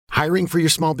Hiring for your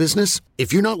small business?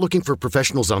 If you're not looking for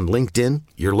professionals on LinkedIn,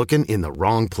 you're looking in the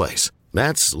wrong place.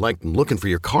 That's like looking for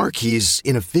your car keys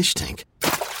in a fish tank.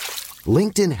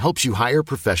 LinkedIn helps you hire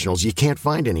professionals you can't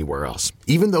find anywhere else,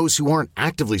 even those who aren't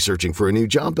actively searching for a new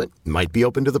job but might be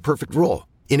open to the perfect role.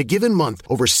 In a given month,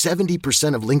 over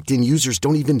 70% of LinkedIn users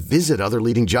don't even visit other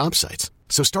leading job sites.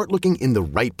 So start looking in the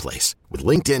right place. With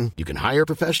LinkedIn, you can hire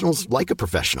professionals like a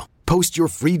professional. Post your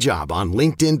free job on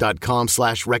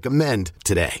linkedin.com/recommend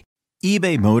today.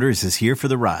 eBay Motors is here for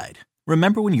the ride.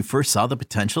 Remember when you first saw the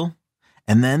potential?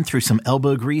 And then through some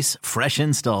elbow grease, fresh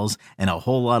installs, and a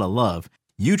whole lot of love,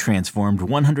 you transformed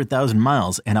 100,000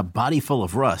 miles and a body full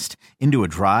of rust into a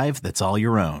drive that's all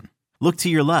your own. Look to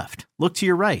your left. Look to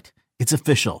your right. It's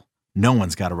official. No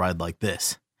one's got a ride like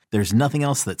this. There's nothing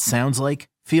else that sounds like,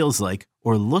 feels like,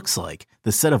 or looks like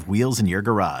the set of wheels in your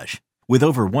garage. With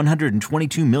over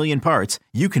 122 million parts,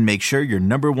 you can make sure your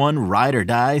number one ride or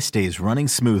die stays running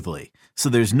smoothly. So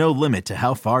there's no limit to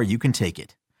how far you can take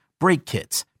it. Brake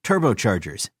kits,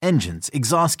 turbochargers, engines,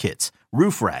 exhaust kits,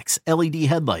 roof racks, LED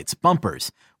headlights,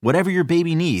 bumpers, whatever your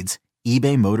baby needs,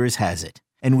 eBay Motors has it.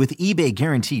 And with eBay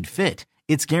Guaranteed Fit,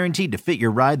 it's guaranteed to fit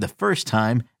your ride the first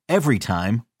time, every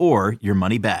time, or your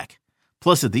money back.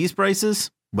 Plus at these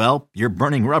prices, well, you're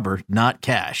burning rubber, not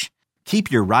cash.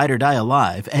 Keep your ride or die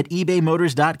alive at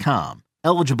ebaymotors.com.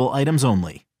 Eligible items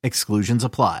only. Exclusions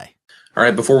apply. All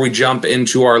right, before we jump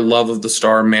into our Love of the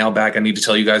Star mailbag, I need to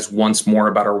tell you guys once more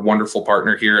about our wonderful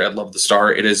partner here at Love of the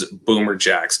Star. It is Boomer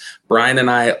Jacks. Brian and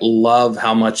I love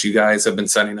how much you guys have been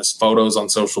sending us photos on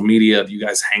social media of you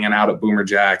guys hanging out at Boomer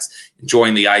Jacks,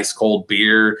 enjoying the ice cold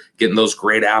beer, getting those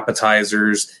great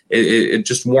appetizers. It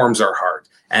just warms our heart.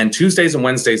 And Tuesdays and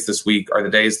Wednesdays this week are the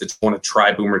days that you want to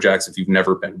try Boomer Jacks if you've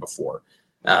never been before.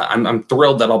 I'm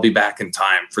thrilled that I'll be back in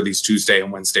time for these Tuesday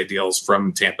and Wednesday deals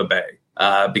from Tampa Bay.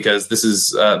 Because this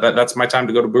is that's my time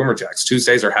to go to Boomer Jacks.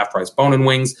 Tuesdays are half price bone-in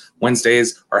wings.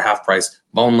 Wednesdays are half price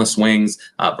boneless wings.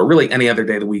 But really any other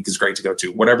day of the week is great to go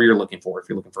to, whatever you're looking for. If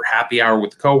you're looking for happy hour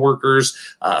with the coworkers,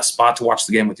 a spot to watch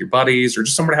the game with your buddies, or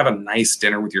just somewhere to have a nice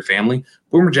dinner with your family,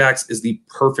 Boomer Jacks is the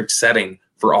perfect setting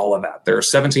for all of that. There are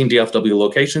 17 DFW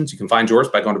locations. You can find yours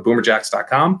by going to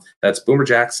boomerjacks.com. That's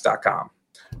boomerjacks.com.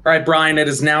 All right, Brian, it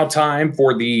is now time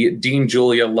for the Dean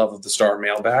Julia Love of the Star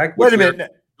mailbag. Wait a minute.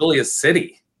 Julia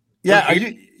City. Yeah,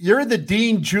 you're in the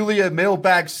Dean Julia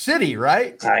Mailbag City,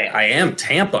 right? I am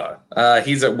Tampa.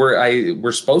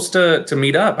 We're supposed to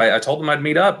meet up. I told him I'd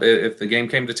meet up if the game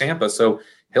came to Tampa, so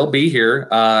he'll be here,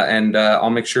 and I'll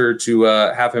make sure to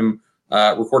have him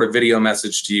record a video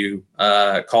message to you,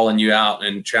 calling you out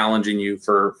and challenging you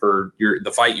for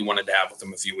the fight you wanted to have with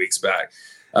him a few weeks back.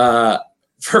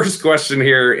 First question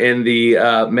here in the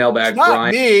mailbag. It's not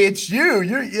Brian. Me, it's you.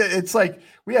 It's like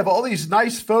we have all these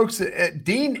nice folks.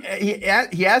 Dean, he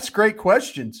asks great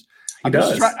questions. I'm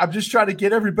just trying to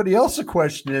get everybody else a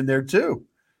question in there too.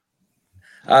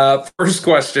 First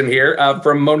question here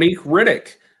from Monique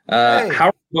Riddick. Hey. How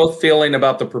are you both feeling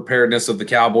about the preparedness of the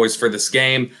Cowboys for this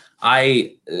game?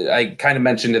 I kind of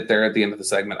mentioned it there at the end of the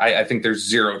segment. I think there's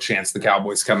zero chance the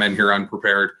Cowboys come in here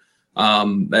unprepared.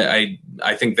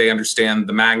 I think they understand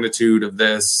the magnitude of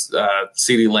this.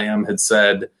 CeeDee Lamb had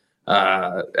said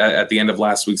at the end of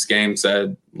last week's game,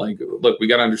 said, like, look, we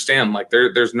got to understand, like,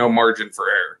 there's no margin for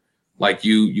error. Like,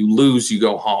 you lose, you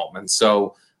go home. And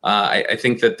so I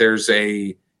think that there's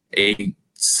a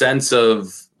sense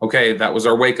of, okay, that was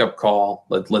our wake-up call.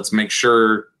 Let's make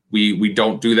sure we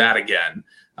don't do that again.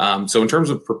 So in terms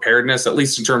of preparedness, at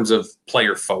least in terms of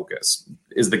player focus,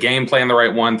 is the game plan the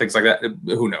right one? Things like that,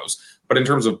 who knows? But in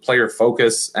terms of player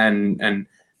focus and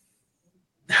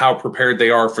how prepared they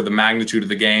are for the magnitude of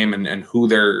the game and who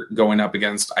they're going up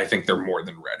against, I think they're more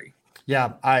than ready.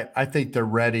 Yeah, I think they're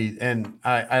ready, and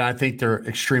I think they're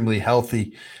extremely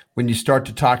healthy. When you start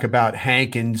to talk about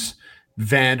Hankins,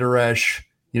 Van Der Esch,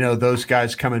 those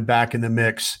guys coming back in the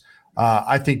mix,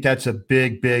 I think that's a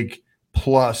big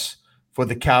plus for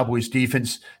the Cowboys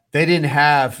defense. They didn't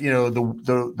have,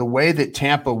 the way that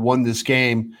Tampa won this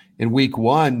game in week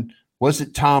one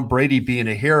wasn't Tom Brady being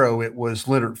a hero. It was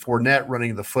Leonard Fournette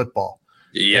running the football.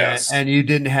 Yes. And you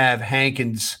didn't have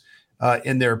Hankins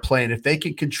in there playing. If they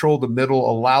can control the middle,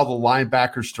 allow the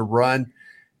linebackers to run,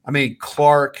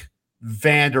 Clark,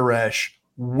 Van Der Esch,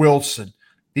 Wilson,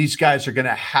 these guys are going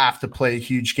to have to play a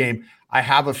huge game. I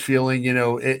have a feeling,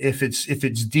 if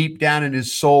it's deep down in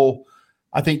his soul,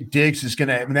 I think Diggs is going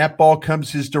to, when that ball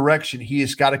comes his direction, he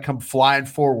has got to come flying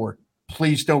forward.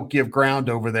 Please don't give ground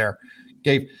over there.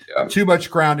 Gave too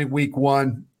much ground in week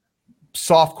one.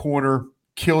 Soft corner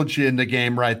killed you in the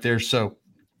game right there. So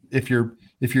if you're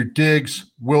Diggs,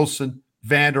 Wilson,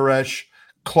 Van Der Esch,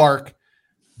 Clark,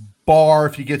 Barr,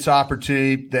 if he gets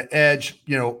opportunity, the edge,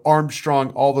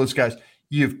 Armstrong, all those guys.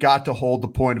 You've got to hold the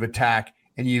point of attack,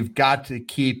 and you've got to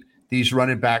keep these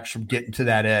running backs from getting to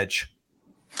that edge.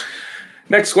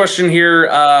 Next question here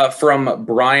from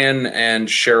Brian and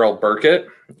Cheryl Burkett.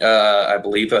 I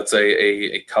believe that's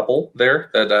a couple there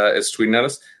that is tweeting at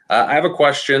us. I have a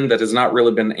question that has not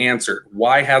really been answered.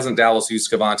 Why hasn't Dallas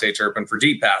used Kevontae Turpin for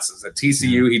deep passes? At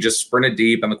TCU, he just sprinted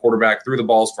deep, and the quarterback threw the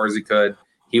ball as far as he could.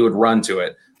 He would run to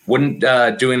it. Wouldn't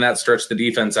doing that stretch the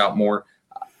defense out more?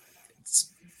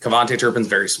 Kevontae Turpin's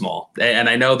very small, and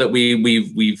I know that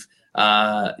we've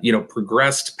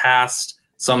progressed past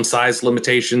some size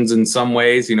limitations in some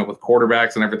ways, with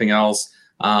quarterbacks and everything else.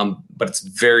 But it's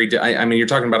very, you're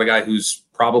talking about a guy who's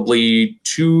probably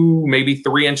 2, maybe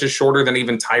 3 inches shorter than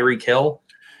even Tyreek Hill.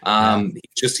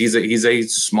 He's a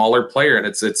smaller player, and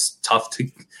it's tough to,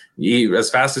 as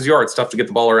fast as you are, it's tough to get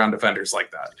the ball around defenders like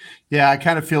that. Yeah. I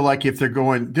kind of feel like if they're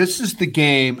going, this is the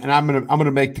game, and I'm going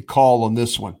to make the call on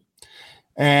this one.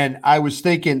 And I was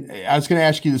thinking, I was going to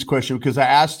ask you this question because I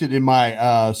asked it in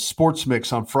my sports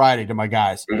mix on Friday to my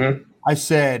guys. Mm-hmm. I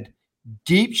said,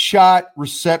 deep shot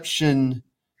reception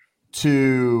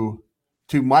to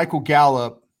Michael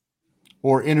Gallup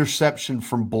or interception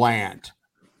from Bland.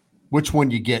 Which one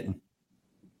you getting?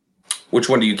 Which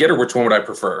one do you get, or which one would I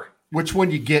prefer? Which one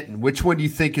you getting? Which one do you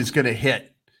think is going to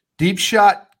hit? Deep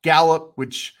shot, Gallup,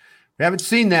 which we haven't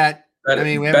seen that.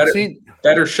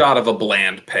 Better shot of a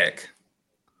Bland pick.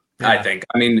 Yeah. I think.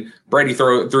 Brady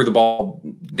threw the ball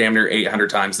damn near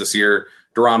 800 times this year.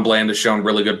 Deron Bland has shown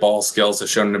really good ball skills, has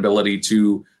shown an ability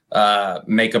to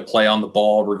make a play on the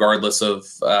ball, regardless of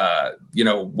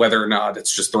whether or not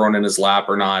it's just thrown in his lap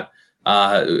or not.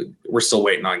 We're still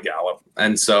waiting on Gallup,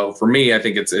 and so for me, I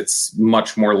think it's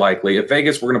much more likely. If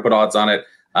Vegas were going to put odds on it,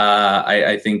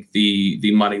 I think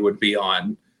the money would be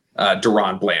on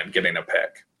Deron Bland getting a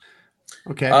pick.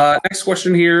 Okay. Next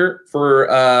question here for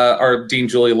our Dean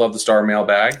Julia Love the Star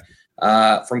mailbag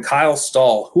from Kyle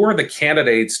Stahl. Who are the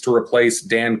candidates to replace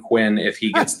Dan Quinn if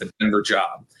he gets the Denver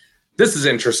job? This is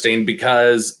interesting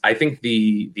because I think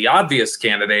the obvious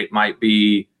candidate might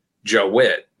be Joe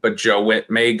Witt, but Joe Witt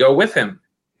may go with him.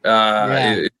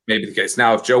 It may be the case.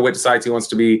 Now, if Joe Witt decides he wants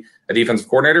to be a defensive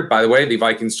coordinator, by the way, the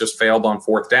Vikings just failed on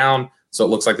 4th down, so it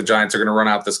looks like the Giants are going to run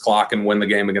out this clock and win the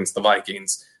game against the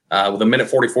Vikings. With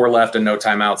 1:44 left and no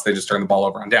timeouts, they just turn the ball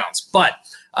over on downs. But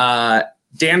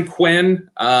Dan Quinn,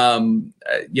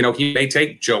 he may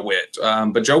take Joe Witt.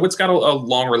 But Joe Witt's got a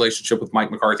long relationship with Mike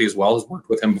McCarthy as well, has worked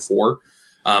with him before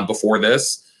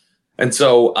this. And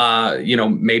so,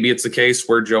 maybe it's the case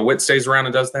where Joe Witt stays around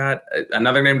and does that.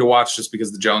 Another name to watch, just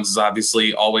because the Joneses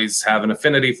obviously always have an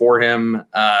affinity for him,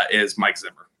 is Mike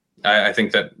Zimmer. I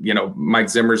think that, Mike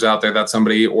Zimmer's out there. That's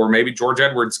somebody, or maybe George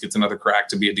Edwards gets another crack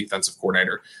to be a defensive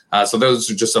coordinator. So those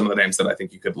are just some of the names that I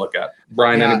think you could look at.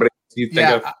 Brian, anybody you think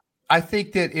of? I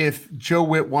think that if Joe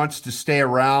Witt wants to stay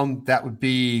around, that would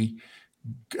be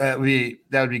great,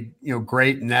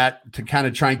 and that to kind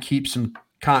of try and keep some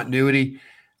continuity.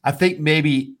 I think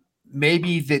maybe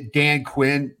that Dan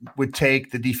Quinn would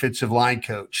take the defensive line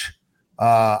coach.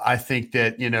 I think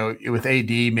that with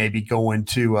AD maybe going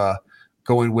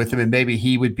with him, and maybe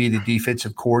he would be the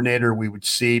defensive coordinator. We would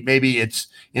see, maybe it's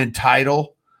in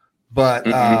title, but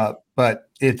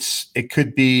it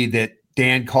could be that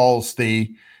Dan calls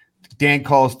the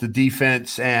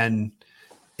defense, and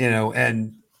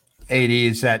and AD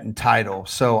is that in title.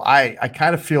 So I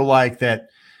kind of feel like that.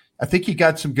 I think you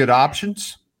got some good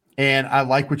options, and I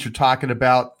like what you're talking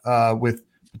about with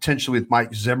potentially with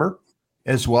Mike Zimmer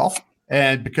as well.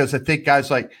 And because I think guys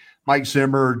like Mike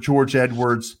Zimmer, George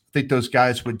Edwards, I think those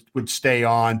guys would stay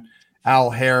on.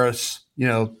 Al Harris,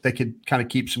 they could kind of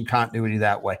keep some continuity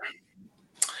that way.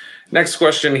 Next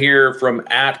question here from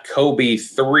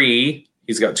 @Kobe3.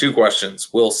 He's got 2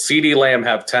 questions. Will CeeDee Lamb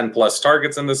have 10-plus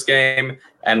targets in this game,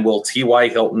 and will T.Y.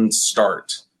 Hilton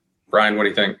start? Brian, what do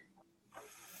you think?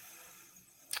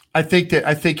 I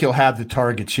think he'll have the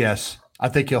targets, yes. I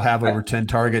think he'll have over 10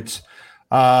 targets.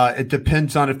 It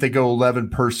depends on if they go 11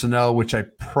 personnel, which I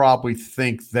probably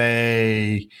think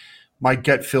my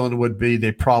gut feeling would be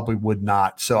they probably would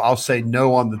not. So I'll say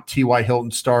no on the T.Y.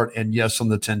 Hilton start and yes on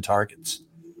the 10 targets.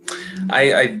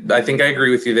 I think I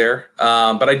agree with you there.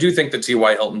 But I do think that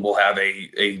T.Y. Hilton will have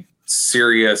a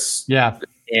serious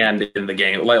hand in the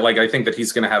game. Like I think that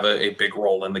he's going to have a big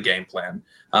role in the game plan.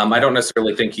 I don't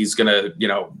necessarily think he's going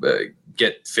to,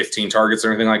 get 15 targets or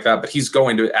anything like that, but he's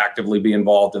going to actively be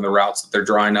involved in the routes that they're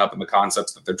drawing up and the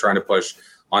concepts that they're trying to push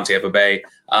on Tampa Bay.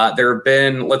 There have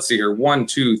been, let's see here, 1,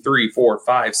 2, 3, 4,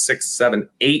 5, 6, 7,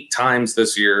 8 times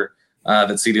this year that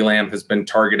CeeDee Lamb has been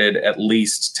targeted at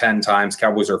least 10 times.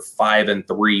 Cowboys are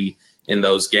 5-3 in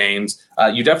those games.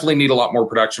 You definitely need a lot more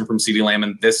production from CeeDee Lamb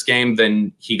in this game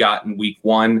than he got in week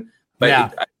 1. But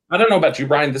yeah. I don't know about you,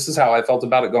 Brian. This is how I felt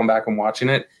about it going back and watching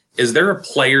it. Is there a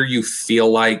player you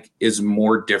feel like is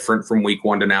more different from week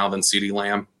 1 to now than CeeDee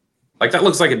Lamb? Like, that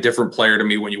looks like a different player to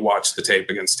me when you watch the tape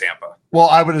against Tampa. Well,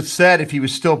 I would have said, if he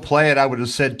was still playing, I would have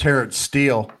said Terrence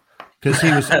Steele, because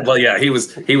he was. Well, yeah, he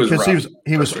was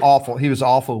awful. He was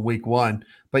awful in week 1.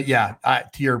 But yeah,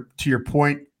 to your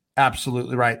point,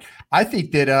 absolutely right. I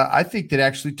think that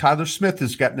actually Tyler Smith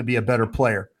has gotten to be a better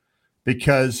player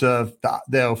because of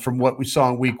from what we saw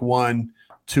in week 1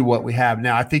 to what we have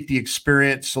now. I think the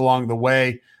experience along the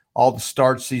way, all the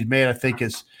starts he's made, I think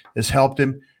has helped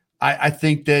him. I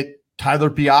think that Tyler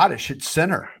Biotish at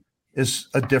center is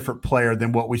a different player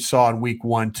than what we saw in week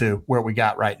 1 to where we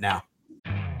got right now.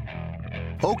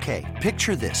 Okay,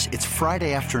 picture this. It's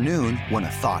Friday afternoon when a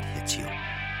thought hits you.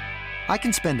 I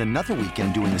can spend another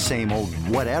weekend doing the same old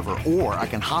whatever, or I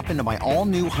can hop into my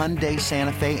all-new Hyundai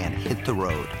Santa Fe and hit the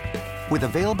road. With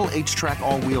available H-Track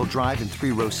all-wheel drive and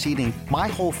 3-row seating, my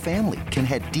whole family can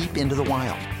head deep into the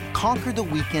wild. Conquer the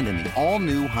weekend in the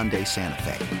all-new Hyundai Santa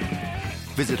Fe.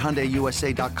 Visit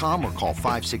HyundaiUSA.com or call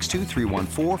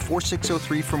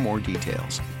 562-314-4603 for more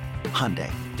details.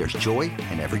 Hyundai, there's joy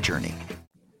in every journey.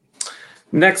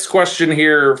 Next question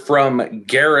here from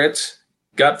Garrett.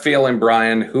 Gut feeling,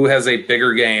 Brian, who has a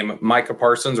bigger game, Micah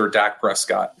Parsons or Dak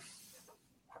Prescott?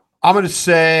 I'm going to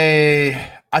say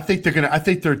I think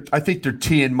they're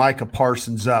teeing Micah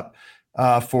Parsons up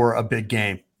for a big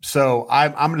game. So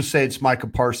I'm going to say it's Micah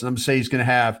Parsons. I'm going to say he's going to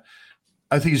have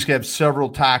several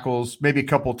tackles, maybe a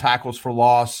couple of tackles for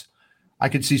loss. I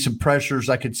could see some pressures.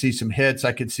 I could see some hits.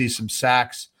 I could see some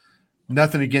sacks.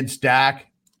 Nothing against Dak.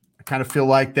 I kind of feel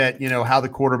like that, how the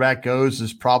quarterback goes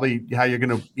is probably how you're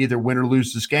going to either win or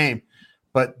lose this game.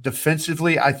 But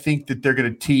defensively, I think that they're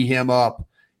going to tee him up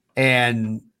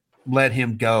and let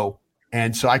him go.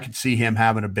 And so I could see him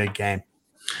having a big game.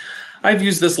 I've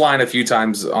used this line a few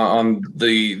times on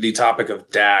the topic of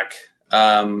Dak.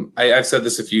 I've said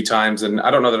this a few times, and I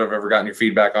don't know that I've ever gotten your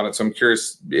feedback on it, so I'm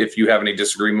curious if you have any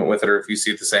disagreement with it or if you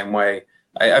see it the same way.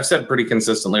 I've said pretty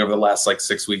consistently over the last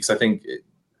 6 weeks, I think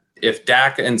if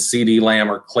Dak and CeeDee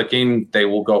Lamb are clicking, they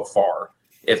will go far.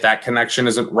 If that connection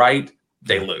isn't right,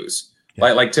 they lose.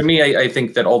 Yeah. Like to me, I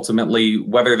think that ultimately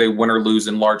whether they win or lose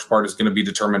in large part is going to be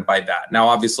determined by that. Now,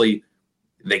 obviously,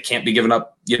 they can't be giving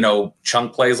up,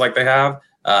 chunk plays like they have.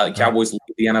 Cowboys lead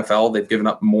the NFL. They've given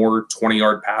up more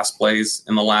 20-yard pass plays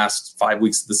in the last 5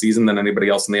 weeks of the season than anybody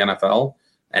else in the NFL.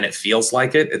 And it feels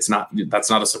like it. That's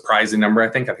not a surprising number, I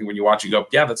think. I think when you watch, you go,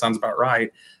 yeah, that sounds about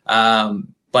right.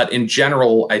 But in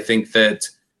general, I think that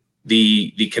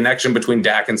the connection between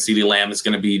Dak and CeeDee Lamb is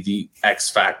going to be the X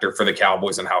factor for the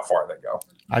Cowboys and how far they go.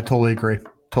 I totally agree.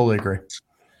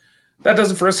 That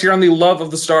does it for us here on the Love of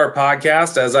the Star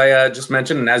podcast. As I just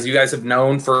mentioned, and as you guys have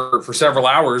known for several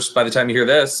hours by the time you hear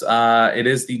this, it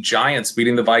is the Giants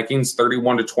beating the Vikings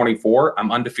 31-24.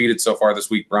 I'm undefeated so far this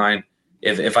week, Brian.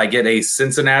 If I get a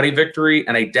Cincinnati victory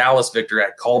and a Dallas victory,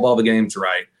 I called all the games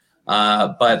right.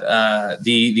 But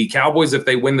the Cowboys, if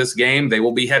they win this game, they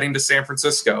will be heading to San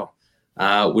Francisco,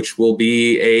 which will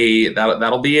be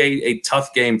that'll be a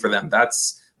tough game for them.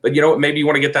 But you know what? Maybe you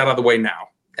want to get that out of the way now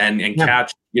and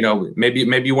catch.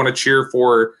 Maybe you want to cheer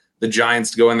for the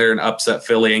Giants to go in there and upset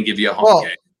Philly and give you a home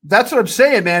game. That's what I'm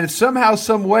saying, man. It's somehow,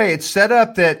 some way, it's set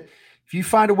up that if you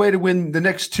find a way to win the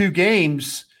next 2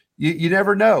 games, you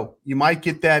never know. You might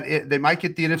get that. They might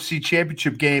get the NFC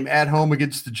Championship game at home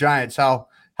against the Giants. How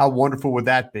wonderful would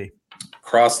that be?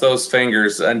 Cross those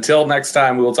fingers. Until next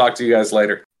time, we will talk to you guys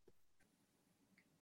later.